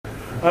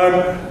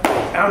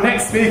Our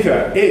next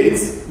speaker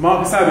is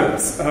Marcus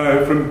Adams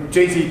from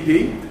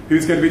JTP,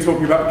 who's going to be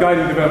talking about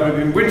guiding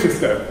development in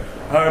Winchester.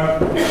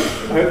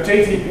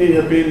 JTP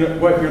have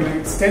been working on an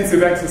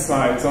extensive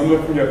exercise on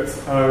looking at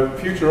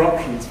future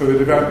options for the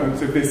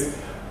development of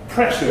this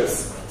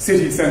precious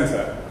city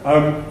centre.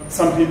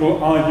 Some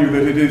people argue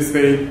that it is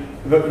the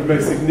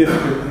most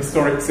significant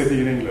historic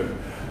city in England.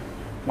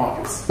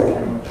 Marcus, thank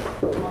you very much.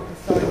 Marcus,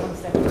 sorry, 1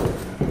 second.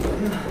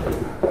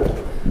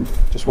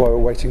 Just while we're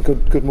waiting,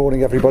 good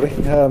morning everybody.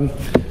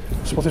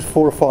 Spotted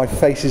 4 or 5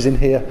 faces in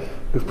here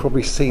who've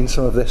probably seen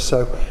some of this,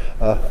 so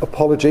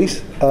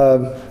apologies.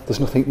 There's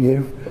nothing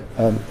new,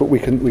 but we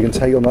can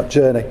take you on that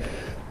journey.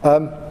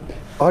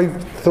 I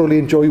thoroughly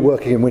enjoy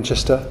working in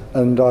Winchester,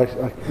 and I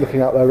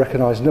looking out there,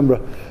 recognise a number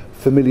of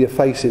familiar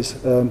faces.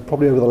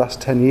 Probably over the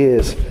last 10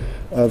 years,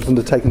 I've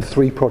undertaken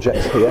 3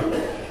 projects here.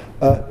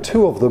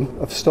 2 of them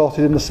have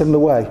started in a similar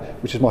way,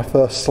 which is my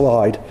first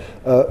slide,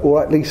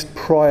 or at least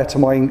prior to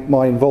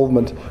my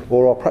involvement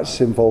or our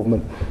practice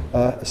involvement,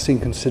 seen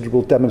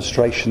considerable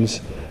demonstrations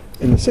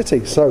in the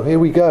city. So here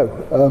we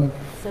go.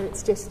 So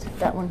it's just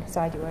that one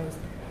sideways.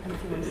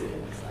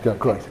 Yeah,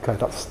 great. Okay,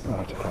 that's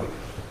right.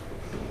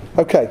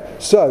 Okay,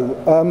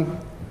 so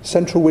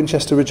Central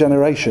Winchester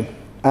Regeneration,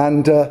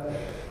 and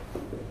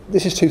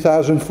this is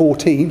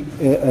 2014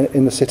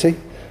 in the city.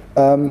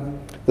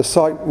 The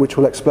site, which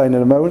we'll explain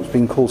in a moment, has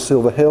been called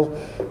Silver Hill.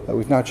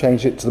 We've now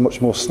changed it to the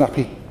much more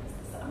snappy.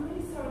 I'm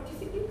really sorry, do you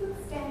think you could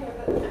stand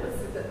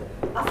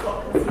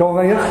over this? Go on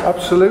then, yes,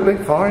 absolutely,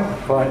 fine.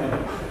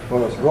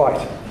 Well, that's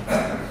right.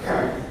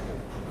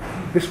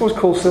 This was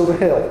called Silver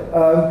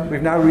Hill.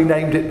 We've now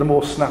renamed it the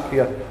more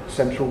snappier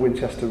Central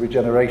Winchester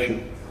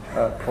Regeneration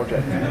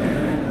project.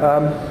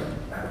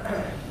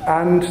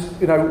 And,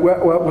 you know,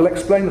 we'll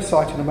explain the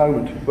site in a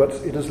moment, but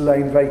it has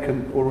lain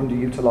vacant or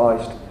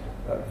underutilised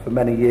for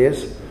many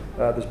years.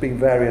 There's been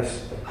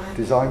various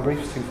design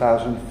briefs,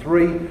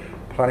 2003,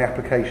 planning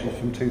applications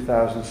from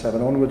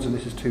 2007 onwards, and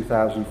this is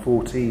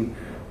 2014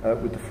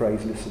 with the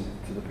phrase "listen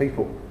to the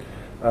people."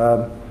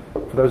 For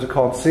those who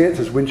can't see it,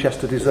 as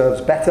Winchester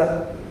deserves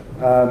better,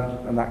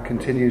 and that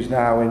continues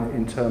now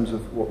in terms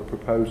of what we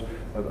propose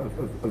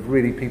of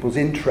really people's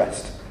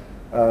interest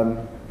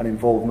and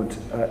involvement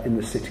in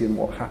the city and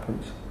what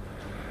happens.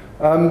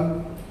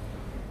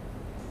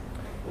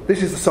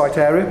 This is the site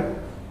area.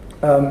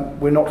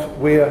 We're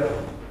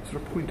is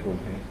there a pointer on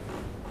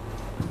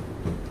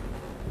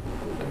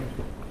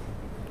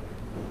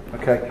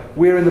here? Okay,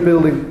 we're in the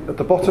building at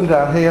the bottom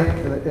down here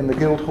in the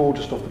Guildhall,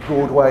 just off the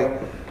Broadway.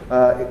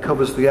 It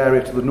covers the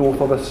area to the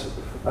north of us,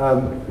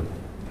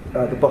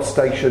 the bus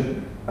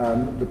station,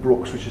 the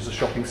Brooks, which is a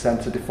shopping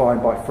centre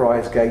defined by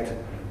Friars Gate,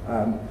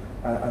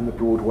 and the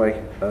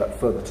Broadway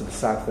further to the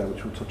south there,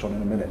 which we'll touch on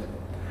in a minute.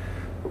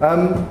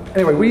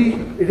 Anyway,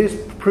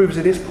 it proves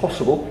it is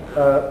possible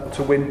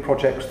to win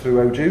projects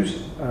through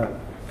OJUs.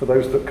 For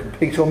those that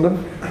compete on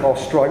them, our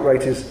strike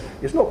rate is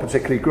not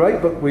particularly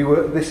great, but at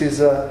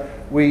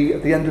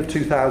the end of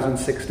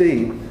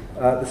 2016,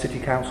 the City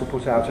Council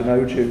put out an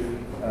OJU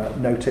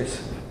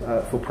notice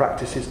for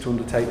practices to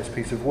undertake this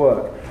piece of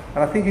work.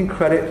 And I think, in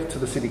credit to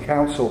the City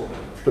Council,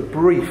 the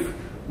brief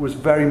was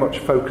very much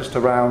focused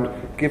around,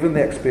 given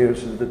the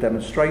experiences of the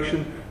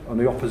demonstration and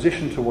the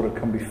opposition to what had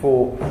come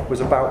before,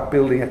 was about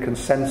building a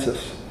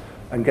consensus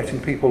and getting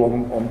people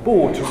on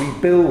board to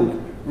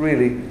rebuild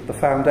really the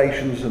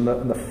foundations and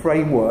the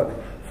framework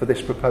for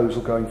this proposal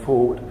going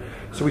forward.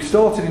 So we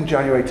started in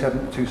January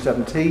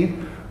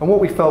 2017, and what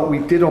we felt we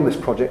did on this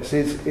project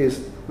is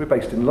we're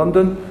based in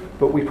London,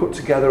 but we put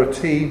together a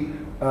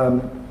team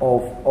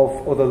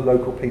of other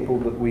local people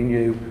that we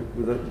knew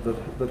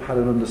that had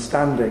an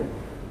understanding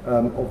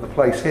of the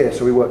place here.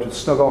 So we worked with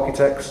Snug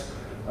Architects,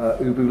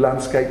 Ubu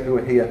Landscape, who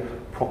are here,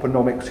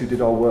 Proponomics, who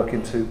did our work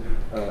into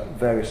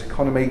various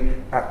economy,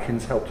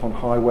 Atkins helped on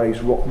highways,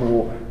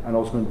 Rockmore and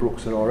Osmond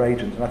Brooks are our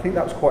agents. And I think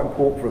that was quite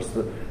important for us,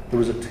 that there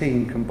was a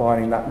team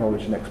combining that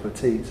knowledge and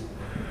expertise.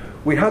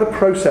 We had a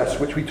process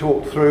which we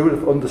talked through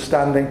of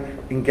understanding,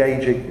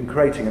 engaging and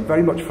creating, and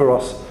very much for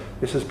us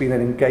this has been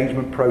an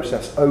engagement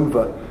process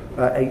over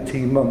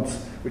 18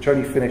 months, which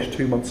only finished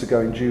 2 months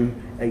ago in June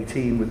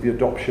 18 with the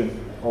adoption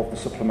of the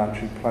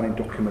supplementary planning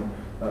document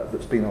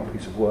that's been our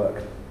piece of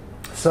work.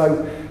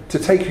 So, to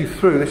take you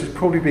through, this has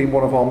probably been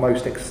one of our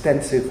most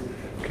extensive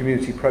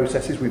community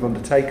processes we've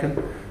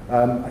undertaken.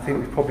 I think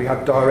we've probably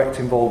had direct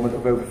involvement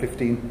of over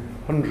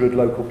 1,500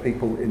 local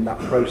people in that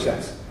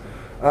process.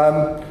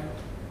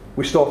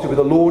 We started with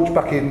a launch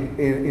back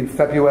in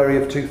February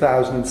of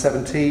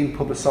 2017,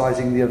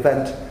 publicising the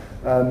event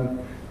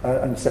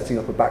and setting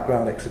up a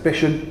background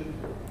exhibition.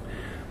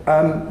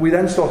 We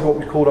then started what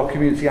we called our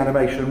community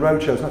animation and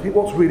roadshows. And I think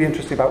what's really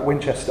interesting about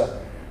Winchester,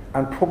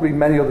 and probably a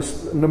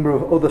number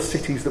of other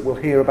cities that we'll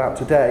hear about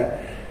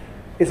today,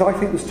 is I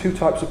think there's 2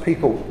 types of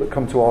people that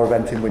come to our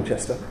event in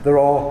Winchester. There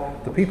are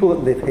the people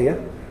that live here.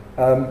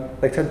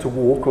 They tend to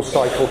walk or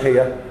cycle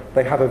here.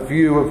 They have a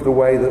view of the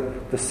way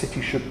that the city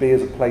should be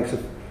as a place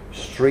of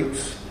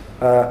streets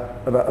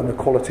and the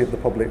quality of the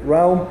public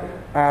realm.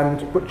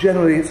 But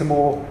generally it's a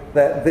more,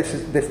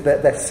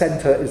 their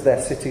centre is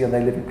their city and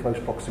they live in close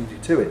proximity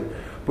to it.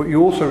 But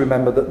you also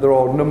remember that there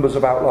are numbers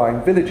of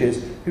outlying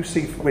villages who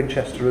see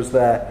Winchester as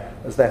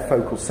their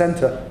focal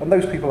centre, and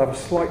those people have a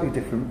slightly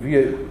different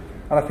view.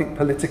 And I think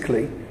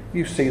politically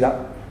you see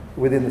that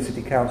within the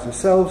city council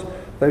themselves,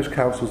 those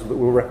councils that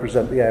will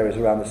represent the areas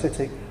around the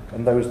city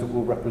and those that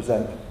will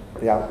represent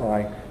the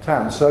outlying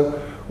towns.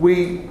 So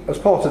we, as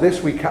part of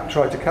this, we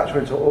tried to catch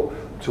them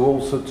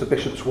to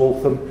Bishop's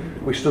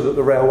Waltham. We stood at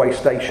the railway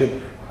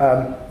station,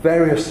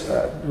 various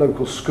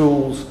local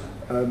schools,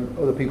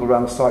 other people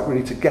around the site,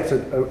 really to get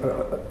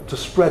to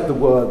spread the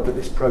word that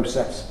this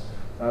process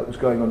was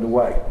going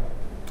underway.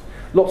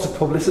 Lots of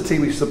publicity.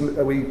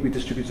 We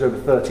distributed over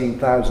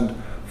 13,000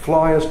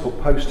 flyers, put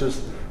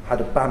posters, had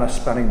a banner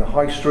spanning the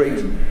high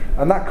street,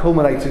 and that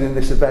culminated in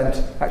this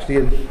event, actually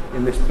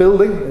in this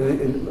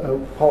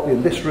building, partly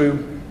in this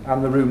room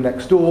and the room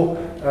next door,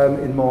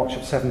 in March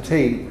of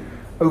 17.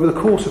 Over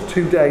the course of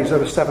 2 days,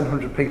 over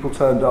 700 people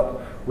turned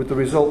up, with the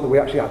result that we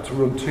actually had to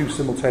run 2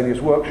 simultaneous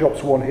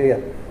workshops, one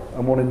here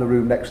and one in the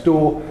room next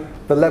door.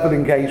 The level of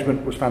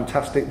engagement was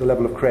fantastic, the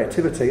level of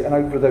creativity, and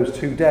over those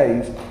 2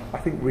 days, I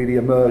think really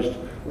emerged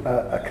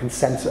a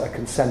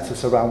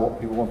consensus around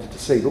what people wanted to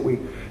see. But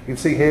you can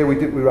see here we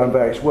ran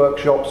various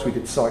workshops, we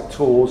did site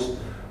tours,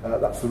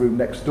 that's the room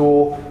next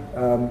door,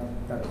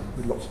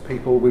 with lots of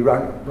people. We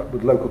ran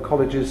with local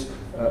colleges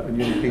and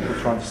young people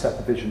trying to set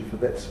the vision for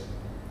this.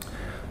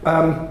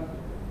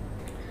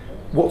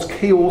 What's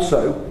key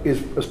also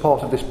is, as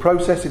part of this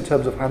process in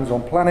terms of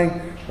hands-on planning,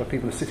 where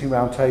people are sitting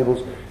around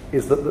tables,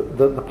 is that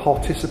the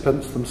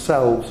participants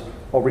themselves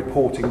are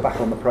reporting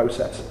back on the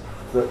process.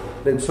 That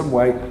in some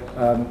way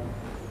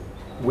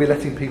we're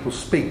letting people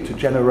speak to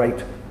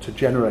generate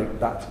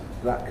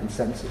that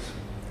consensus.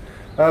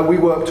 We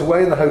worked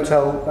away in the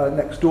hotel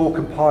next door,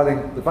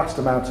 compiling the vast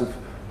amount of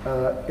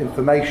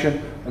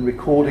information and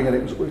recording, and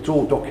it's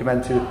all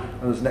documented,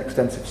 and there's an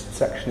extensive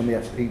section in the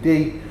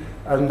SPD.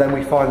 And then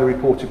we finally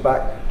reported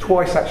back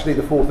twice, actually,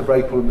 the 4th of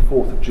April and the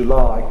 4th of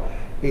July,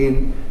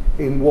 in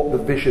what the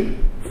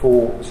vision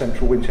for the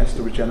Central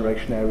Winchester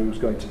regeneration area was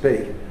going to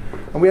be.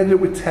 And we ended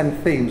up with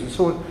 10 themes. And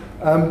so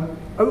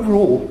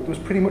overall, there was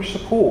pretty much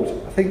support.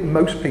 I think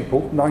most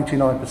people,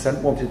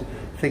 99%, wanted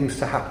things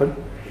to happen,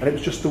 and it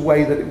was just the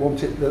way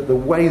that the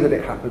way that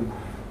it happened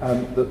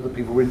that the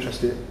people were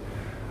interested in.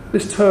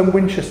 This term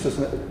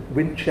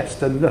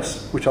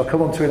Winchesterness, which I'll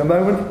come on to in a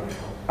moment,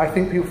 I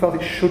think people felt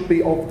it should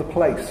be of the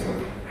place.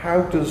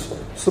 How does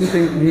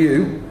something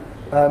new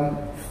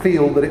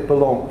feel that it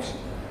belongs?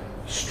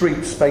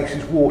 Streets,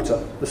 spaces,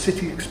 water, the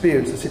city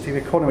experience, the city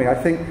economy. I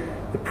think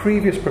the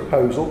previous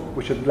proposal,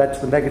 which had led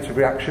to the negative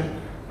reaction,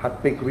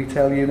 had big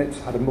retail units,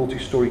 had a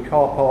multi-storey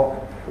car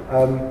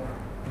park.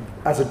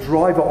 As a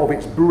driver of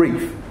its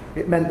brief,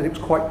 it meant that it was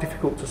quite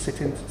difficult to sit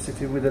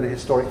within a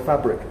historic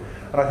fabric.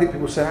 And I think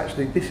people say,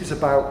 actually, this is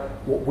about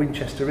what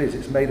Winchester is.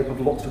 It's made up of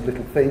lots of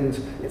little things,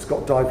 it's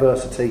got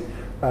diversity,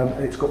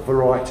 and it's got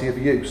variety of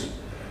use.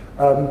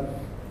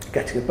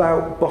 Getting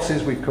about,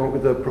 buses, we've come up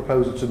with a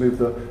proposal to move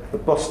the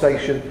bus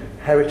station.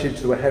 Heritage,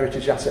 there were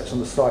heritage assets on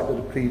the site that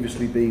had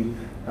previously been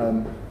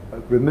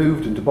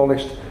removed and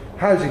demolished.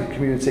 Housing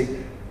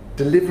community,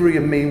 delivery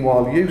and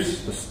meanwhile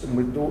use,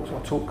 and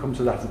I'll come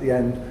to that at the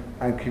end,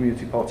 and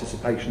community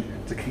participation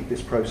to keep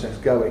this process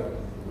going.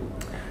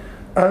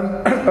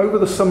 Over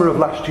the summer of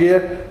last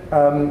year,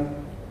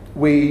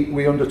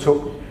 we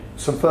undertook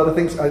some further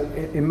things.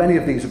 In many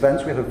of these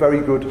events, we had a very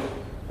good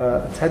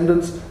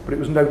attendance, but it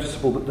was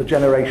noticeable that the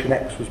Generation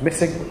X was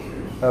missing.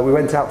 We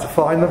went out to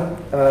find them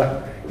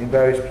in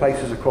various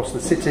places across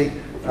the city,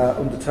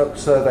 undertook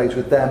surveys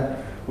with them.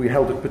 We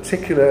held a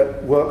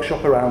particular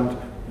workshop around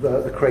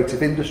the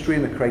creative industry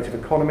and the creative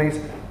economies.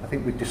 I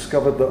think we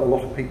discovered that a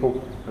lot of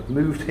people had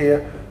moved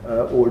here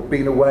or had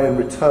been away and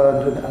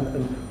returned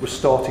and were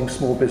starting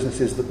small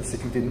businesses that the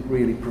city didn't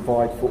really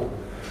provide for.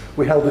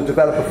 We held a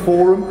developer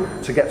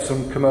forum to get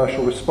some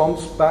commercial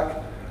response back,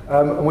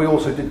 and we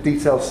also did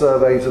detailed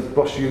surveys of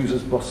bus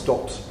users, bus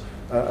stops,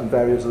 and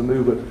various of the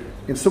movement.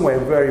 In some way, a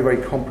very,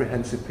 very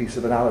comprehensive piece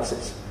of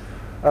analysis.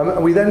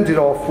 And we then did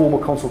our formal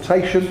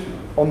consultation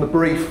on the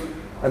brief,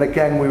 and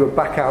again we were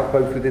back out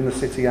both within the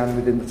city and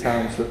within the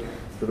towns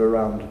that are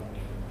around.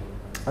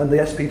 And the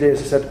SPD,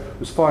 as I said,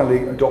 was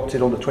finally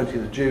adopted on the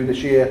 20th of June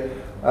this year.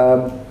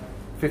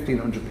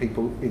 1,500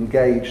 people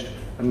engaged,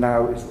 and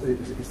now is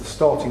the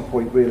starting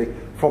point really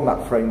from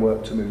that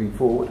framework to moving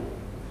forward.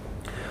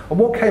 And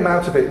what came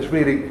out of it is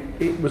really,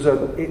 it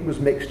was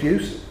mixed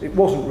use. It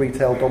wasn't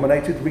retail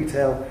dominated.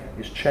 Retail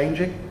is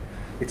changing.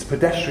 It's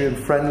pedestrian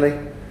friendly,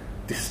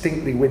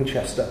 distinctly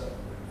Winchester,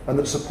 and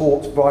that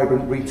supports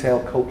vibrant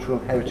retail, cultural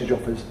and heritage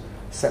offers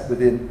set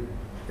within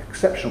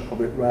exceptional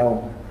public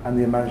realm and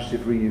the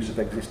imaginative reuse of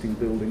existing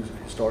buildings of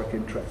historic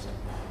interest.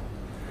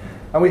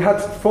 And we had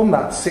from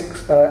that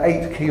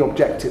 8 key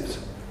objectives.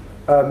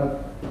 The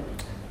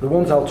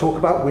ones I'll talk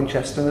about,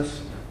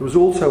 Winchesterness. There was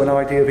also an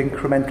idea of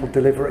incremental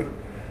delivery.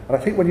 And I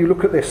think when you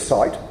look at this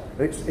site,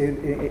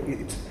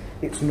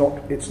 it's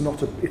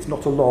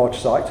not a large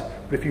site,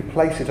 but if you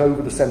place it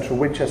over the centre of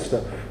Winchester,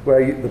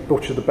 where the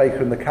butcher, the baker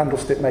and the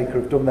candlestick maker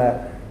have done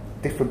their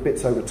different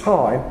bits over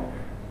time,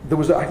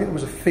 I think there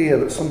was a fear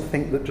that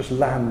something that just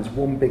lands,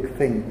 one big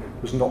thing,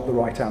 was not the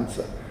right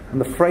answer.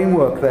 And the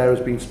framework there has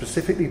been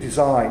specifically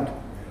designed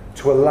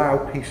to allow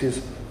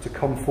pieces to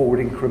come forward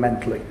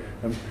incrementally.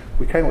 And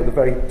we came up with a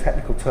very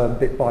technical term,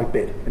 bit by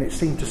bit, and it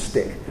seemed to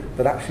stick,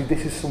 that actually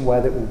this is somewhere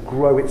that will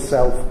grow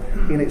itself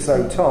in its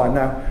own time.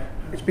 Now,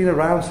 it's been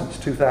around since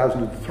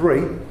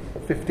 2003,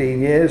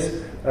 15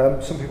 years.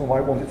 Some people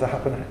might want it to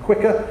happen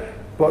quicker,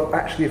 but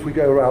actually if we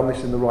go around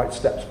this in the right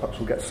steps, perhaps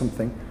we'll get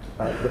something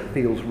that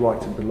feels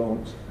right and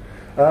belongs.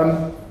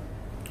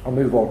 I'll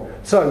move on.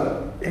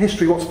 So,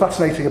 history, what's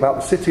fascinating about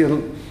the city,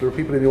 and there are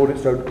people in the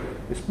audience who know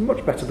this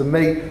much better than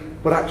me,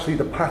 but actually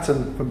the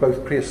pattern from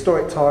both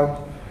prehistoric times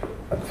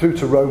through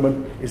to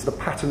Roman is the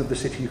pattern of the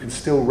city. You can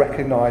still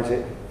recognise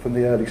it from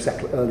the early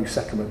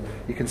settlement.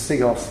 You can see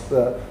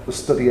the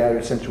study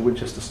area, central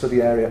Winchester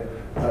study area,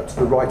 to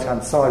the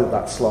right-hand side of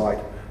that slide,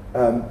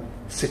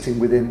 sitting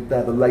within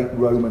there, the late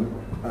Roman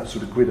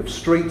sort of grid of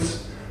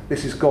streets.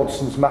 This is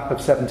Godson's map of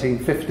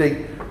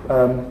 1750.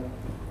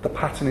 The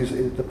pattern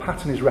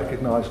is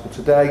recognisable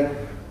today,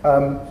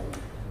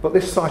 but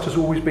this site has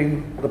always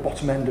been the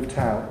bottom end of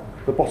town,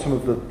 the bottom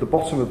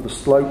of the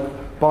slope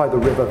by the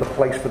river, the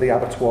place for the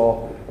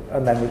abattoir,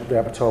 and then the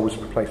abattoir was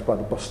replaced by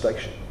the bus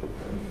station.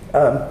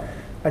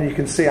 And you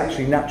can see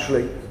actually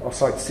naturally our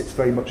site sits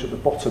very much at the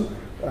bottom,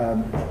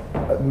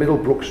 at Middle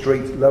Brook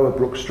Street, Lower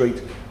Brook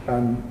Street,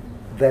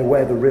 they're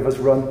where the rivers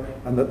run,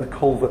 and the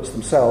culverts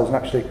themselves. And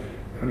actually,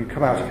 when you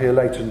come out of here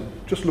later,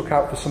 and just look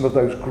out for some of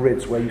those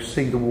grids where you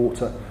see the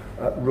water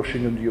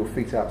rushing under your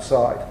feet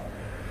outside.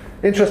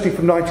 Interesting,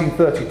 from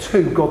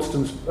 1932,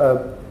 Godston's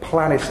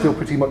plan is still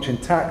pretty much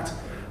intact.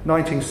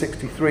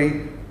 1963,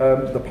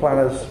 the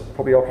planners,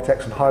 probably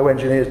architects and highway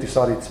engineers,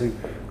 decided to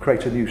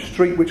create a new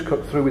street which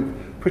cut through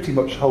with pretty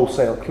much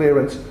wholesale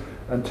clearance.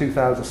 And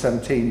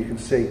 2017, you can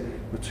see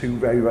the two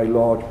very, very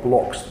large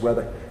blocks where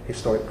the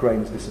historic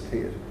grains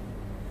disappeared.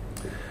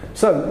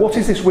 So, what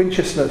is this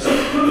Winchester?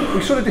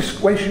 We sort of,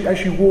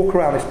 as you walk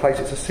around this place,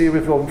 it's a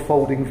series of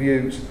unfolding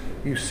views.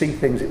 You see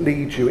things, it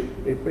leads you,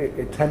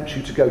 it tempts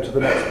you to go to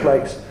the next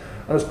place.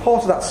 And as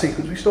part of that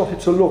sequence, we started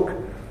to look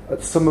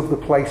at some of the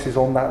places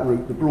on that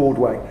route, the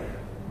Broadway,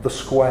 the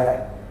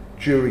Square,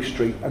 Jury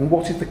Street, and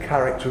what is the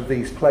character of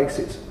these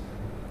places.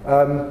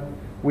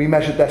 We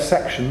measured their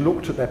section,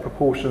 looked at their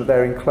proportion of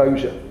their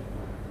enclosure.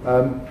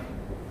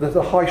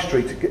 The High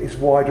Street is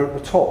wider at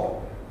the top.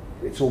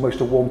 It's almost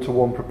a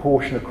one-to-one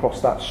proportion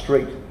across that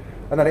street.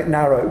 And then it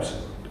narrows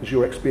as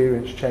your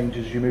experience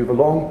changes as you move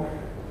along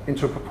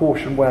into a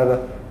proportion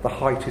where the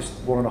height is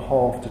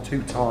 1.5 to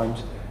 2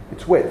 times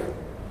its width.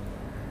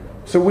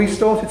 So we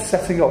started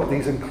setting up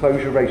these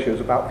enclosure ratios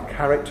about the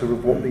character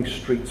of what these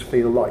streets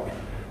feel like,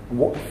 and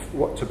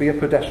what to be a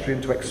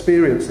pedestrian, to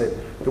experience it,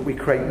 that we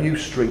create new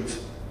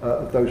streets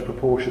of those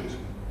proportions.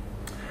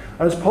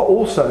 And as part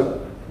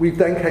also, we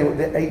then came up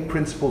with the 8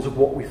 principles of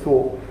what we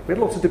thought. We had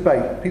lots of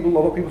debate. A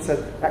lot of people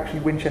said, actually,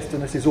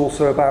 Winchesterness is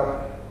also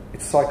about,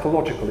 it's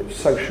psychological, it's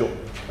social,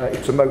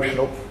 it's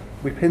emotional.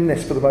 We pinned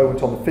this for the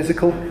moment on the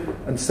physical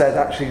and said,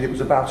 actually, it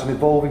was about an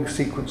evolving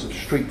sequence of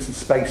streets and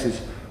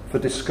spaces for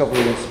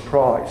discovery and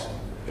surprise.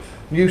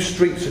 New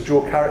streets to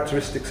draw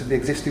characteristics of the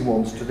existing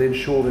ones to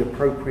ensure the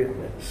appropriate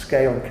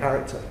scale and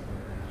character.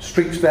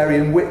 Streets vary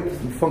in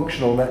width and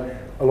function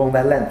along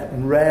their length,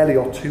 and rarely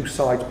are 2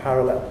 sides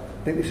parallel.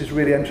 I think this is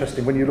really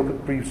interesting. When you look at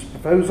the previous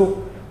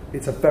proposal,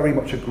 it's very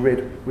much a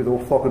grid with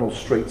orthogonal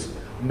streets.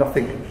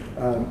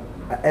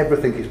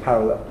 Everything is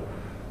parallel.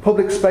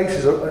 Public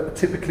spaces are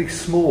typically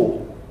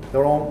small.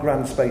 There aren't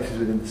grand spaces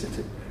within the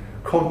city.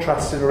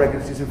 Contrasts and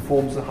irregularities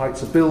informs the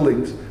heights of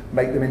buildings,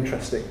 make them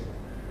interesting.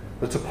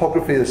 The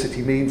topography of the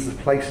city means the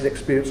place is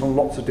experienced on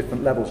lots of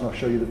different levels, and I'll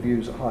show you the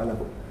views at high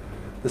level.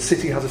 The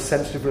city has a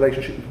sensitive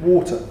relationship with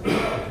water,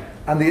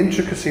 and the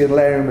intricacy and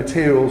layering of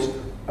materials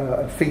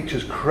and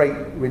features create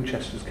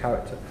Winchester's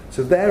character.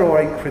 So there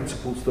are 8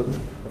 principles that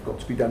have got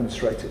to be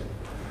demonstrated.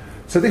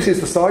 So this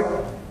is the site.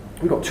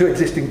 We've got 2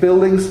 existing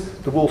buildings,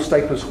 the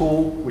Woolstaples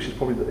Hall, which is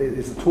probably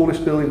the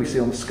tallest building we see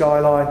on the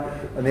skyline,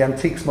 and the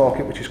Antiques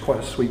Market, which is quite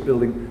a sweet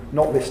building,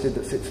 not listed,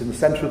 that sits in the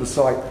centre of the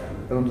site,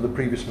 and under the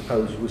previous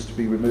proposal was to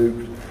be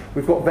removed.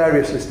 We've got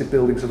various listed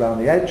buildings around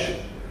the edge.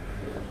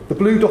 The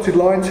blue dotted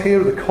lines here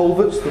are the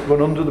culverts that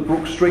run under the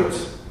Brook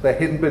Streets. They're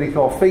hidden beneath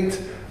our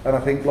feet, and I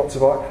think lots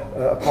of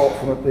apart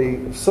from at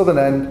the southern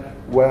end,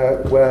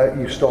 where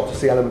you start to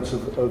see elements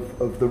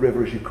of the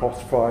river as you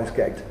cross Friars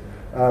Gate.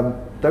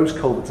 Those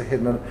culverts are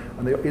hidden,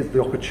 and there is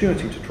the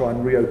opportunity to try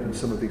and reopen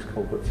some of these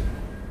culverts.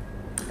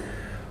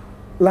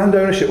 Land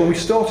ownership. When we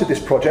started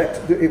this project,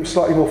 it was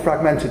slightly more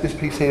fragmented. This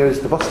piece here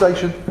is the bus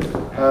station,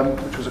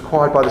 which was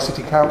acquired by the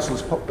City Council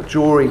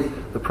during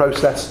the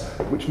process,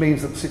 which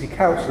means that the City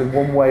Council, in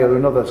one way or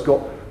another, has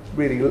got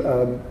really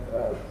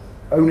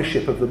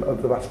ownership of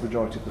the vast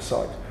majority of the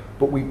site.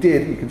 But we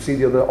did, you can see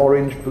the other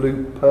orange,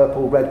 blue,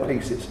 purple, red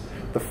pieces.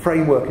 the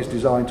framework is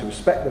designed to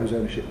respect those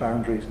ownership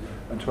boundaries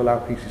and to allow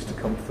pieces to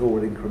come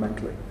forward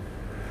incrementally.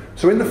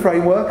 So in the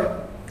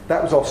framework,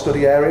 that was our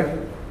study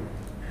area.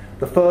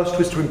 The first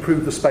was to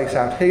improve the space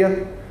out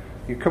here.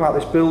 You come out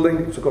this building,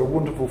 it's got a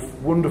wonderful,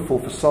 wonderful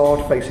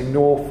facade facing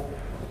north.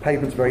 The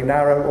pavement's very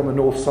narrow on the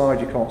north side,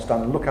 you can't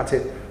stand and look at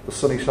it. The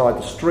sunny side,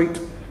 the street,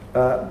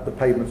 the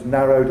pavement's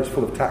narrowed, it's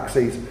full of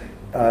taxis.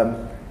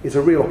 Is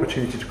a real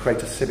opportunity to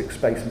create a civic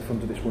space in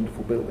front of this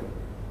wonderful building.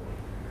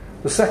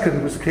 The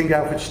second was the King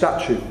Alfred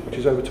statue, which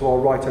is over to our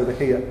right over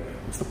here.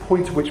 It's the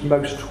point at which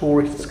most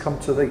tourists come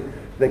to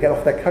they get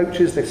off their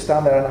coaches, they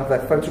stand there and have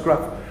their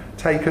photograph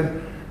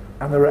taken,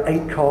 and there are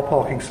 8 car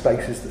parking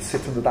spaces that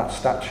sit under that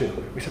statue.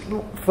 We said,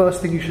 look, the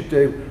first thing you should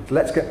do is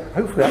let's get,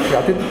 hopefully actually,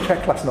 I didn't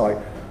check last night,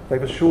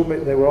 they've assured me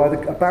they were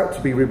either about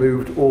to be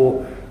removed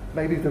or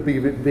maybe they'll be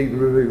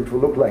removed,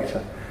 we'll look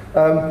later.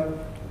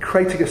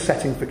 Creating a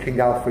setting for King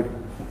Alfred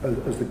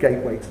as the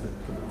gateway to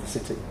the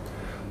city.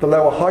 The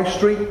lower High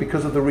Street,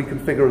 because of the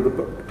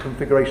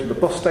configuration of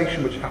the bus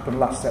station, which happened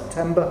last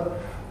September,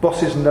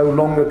 buses no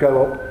longer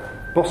go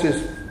up.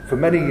 Buses, for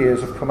many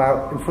years, have come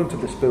out in front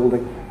of this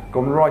building,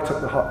 gone right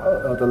up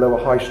the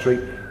lower High Street,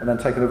 and then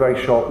taken a very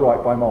sharp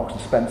right by Marks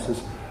and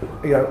Spencer's,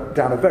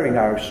 down a very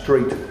narrow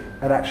street,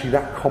 and actually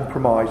that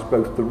compromised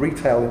both the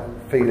retail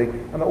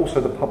feeling and also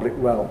the public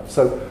realm.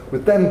 So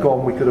with them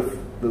gone,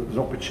 there's an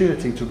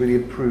opportunity to really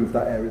improve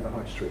that area of the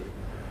High Street.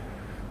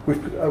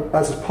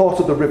 As part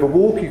of the River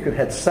Walk, you can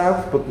head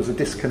south, but there's a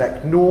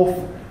disconnect north.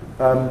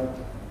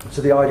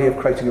 So the idea of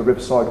creating a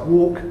riverside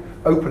walk,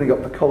 opening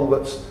up the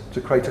culverts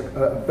to create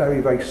a very,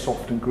 very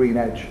soft and green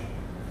edge.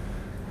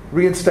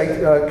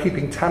 Reinstate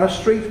keeping Tanner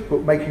Street,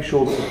 but making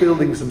sure that the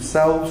buildings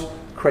themselves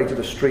created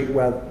a street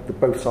where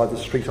both sides of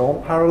the street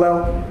aren't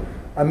parallel.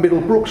 And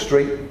Middle Brook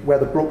Street, where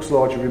the Brooks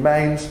largely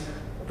remains,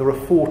 there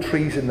are 4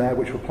 trees in there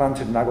which were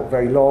planted and now got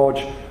very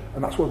large,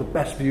 and that's one of the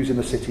best views in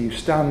the city. You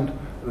stand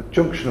at the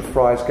junction of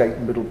Friarsgate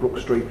and Middle Brook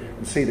Street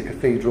and see the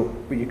cathedral,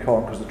 but you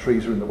can't because the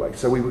trees are in the way.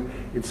 So we were,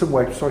 in some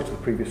way, sorry to the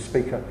previous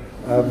speaker,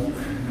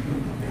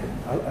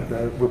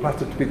 we're planning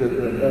to be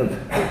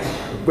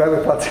where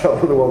we're planting our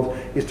other ones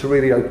is to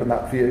really open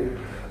that view.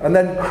 And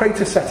then create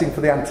a setting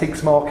for the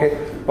antiques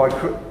market by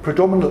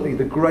predominantly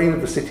the grain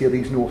of the city are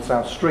these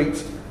north-south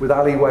streets with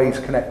alleyways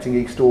connecting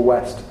east or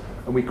west.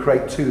 And we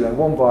create 2 there,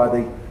 one via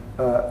the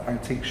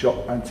Antiques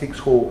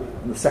Hall,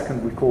 and the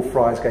second we call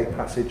Friarsgate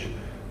Passage,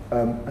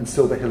 and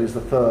Silver Hill is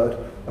the third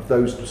of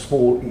those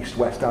small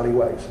east-west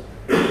alleyways.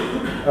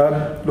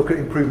 Look at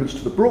improvements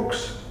to the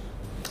Brooks.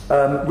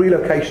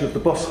 Relocation of the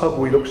bus hub,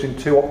 we've got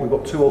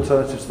 2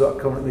 alternatives that are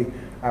currently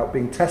out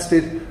being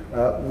tested.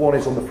 One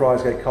is on the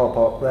Friarsgate car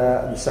park there,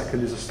 and the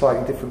second is a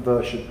slightly different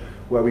version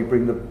where we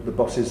bring the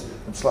buses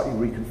and slightly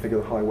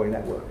reconfigure the highway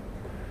network.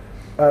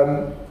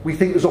 We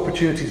think there's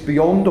opportunities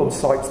beyond on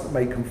sites that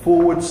may come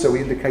forward, so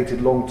we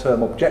indicated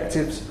long-term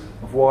objectives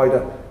of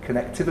wider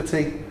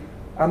connectivity,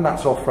 and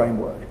that's our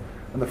framework.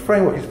 And the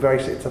framework is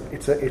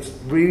it's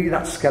really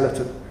that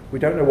skeleton. We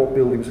don't know what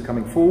buildings are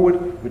coming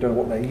forward, we don't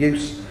know what their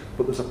use,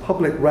 but there's a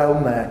public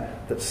realm there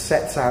that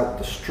sets out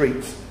the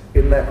streets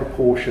in their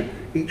proportion.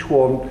 Each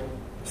one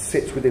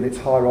sits within its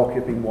hierarchy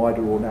of being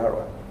wider or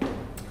narrower.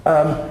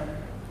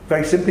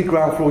 Very simply,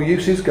 ground floor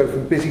uses go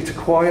from busy to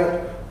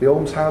quiet. The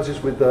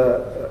almshouses with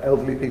the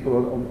elderly people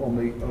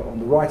on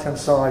the right-hand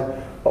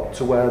side, up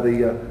to where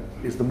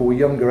is the more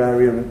younger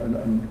area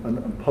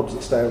and pubs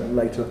that stay open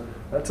later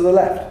to the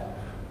left.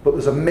 But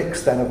there's a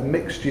mix then of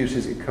mixed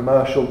uses in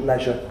commercial,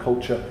 leisure,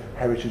 culture,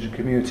 heritage and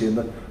community, and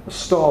the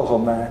stars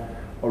on there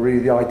are really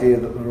the idea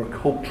that there are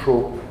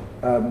cultural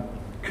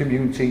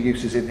community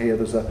uses in here.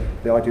 There's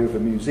the idea of a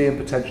museum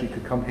potentially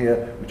could come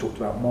here. We talked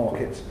about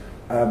markets.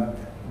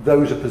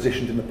 Those are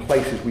positioned in the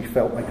places we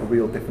felt make a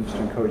real difference to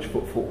encourage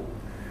footfall.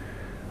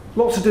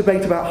 Lots of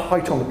debate about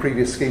height on the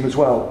previous scheme as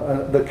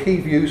well. The key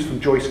views from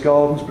Joyce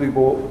Gardens, Blue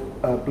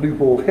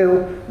Ball Hill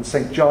and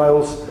St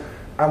Giles,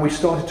 and we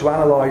started to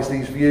analyse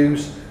these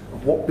views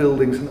of what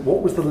buildings and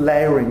what was the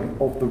layering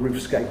of the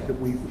roofscape that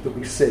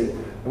we see.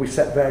 And we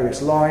set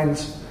various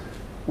lines.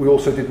 We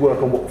also did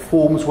work on what the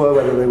forms were,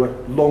 whether they were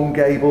long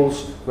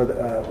gables,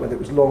 whether it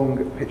was long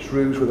pitched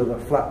roofs, whether they were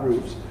flat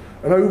roofs.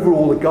 And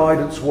overall the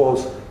guidance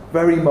was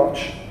very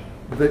much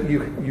that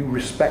you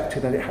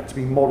respected, and it had to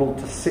be modelled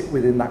to sit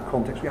within that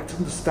context. We had to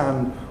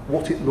understand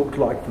what it looked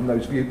like from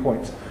those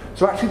viewpoints.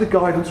 So actually the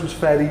guidance was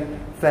fairly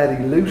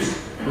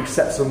loose. We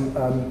set some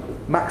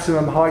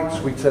maximum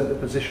heights. We set the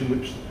position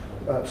which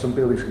some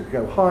buildings could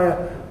go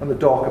higher, and the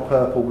darker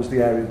purple was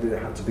the area that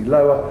it had to be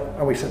lower,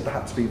 and we said there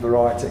had to be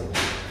variety.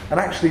 And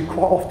actually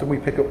quite often we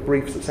pick up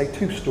briefs that say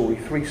 2-storey,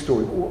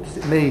 3-storey. But what does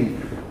it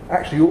mean?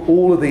 Actually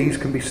all of these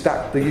can be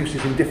stacked, the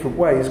uses in different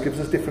ways, gives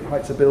us different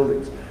heights of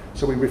buildings.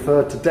 So we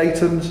referred to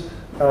datums,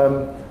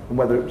 and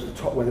whether it was the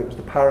top, whether it was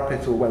the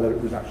parapet, or whether it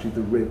was actually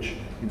the ridge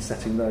in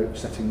setting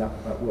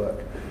that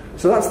work.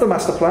 So that's the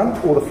master plan,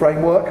 or the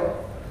framework.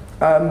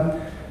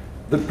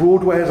 The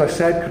Broadway, as I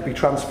said, could be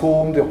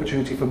transformed, the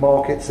opportunity for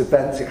markets,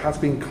 events. It has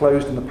been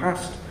closed in the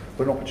past,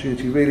 but an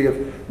opportunity really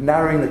of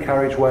narrowing the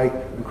carriageway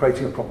and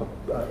creating a proper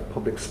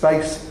public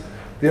space.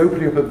 the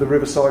opening up of the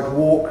Riverside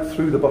Walk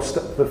through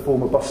the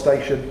former bus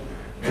station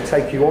to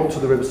take you onto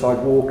the Riverside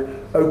Walk,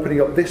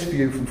 opening up this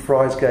view from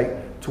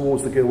Friarsgate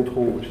towards the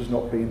Guildhall, which has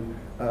not been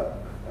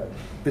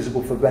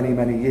visible for many,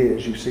 many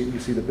years. You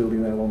see the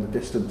building there along the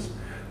distance.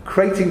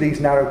 Creating these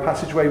narrow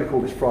passageway, we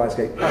call this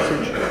Friarsgate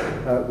Passage,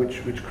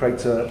 which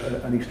creates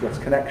an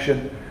east-west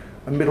connection.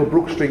 And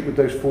Middlebrook Street, with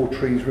those 4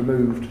 trees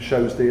removed,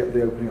 shows the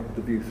opening up of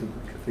the view through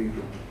the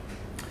cathedral.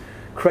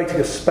 Creating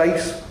a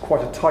space,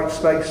 quite a tight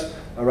space,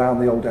 around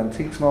the old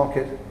antiques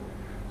market.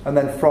 And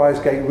then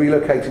Friarsgate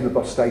relocating the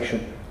bus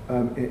station,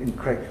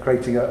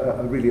 creating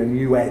really a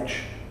new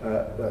edge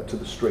to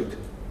the street.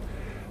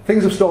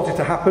 Things have started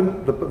to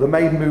happen. The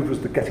main move was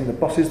getting the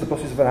buses. The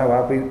buses have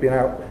now been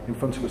out in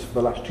front of us for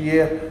the last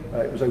year.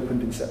 It was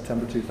opened in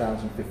September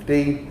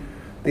 2015.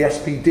 The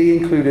SPD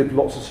included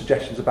lots of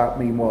suggestions about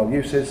meanwhile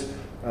uses.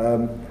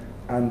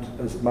 And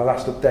as my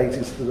last update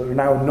is, there are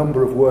now a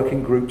number of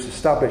working groups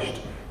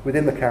established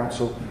within the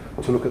council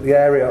to look at the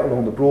area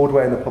along the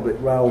Broadway and the public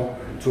realm,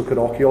 to look at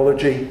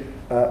archaeology,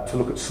 to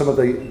look at some of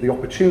the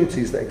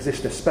opportunities that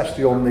exist,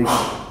 especially on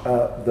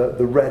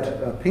the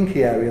red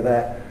pinky area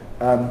there,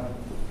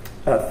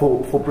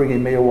 for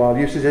bringing meanwhile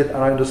uses in. And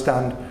I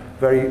understand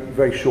very,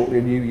 very shortly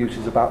a new use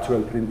is about to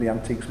open in the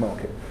antiques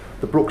market.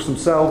 The Brooks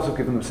themselves have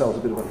given themselves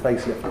a bit of a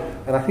facelift,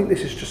 and I think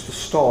this is just the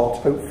start,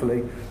 hopefully,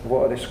 of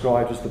what I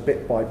described as the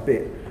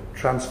bit-by-bit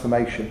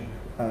transformation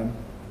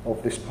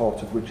of this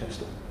part of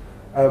Winchester.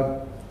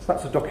 So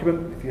that's a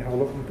document, if you have a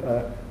look.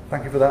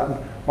 Thank you for that. And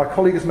my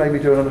colleague has made me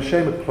do an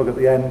unashamed plug at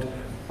the end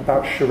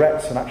about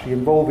charrettes and actually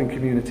involving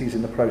communities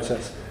in the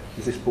process.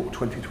 Is this book,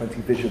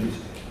 2020 Visions,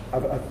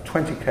 of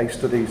 20 case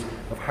studies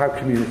of how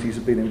communities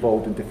have been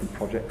involved in different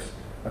projects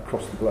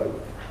across the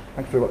globe.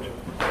 Thank you very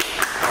much.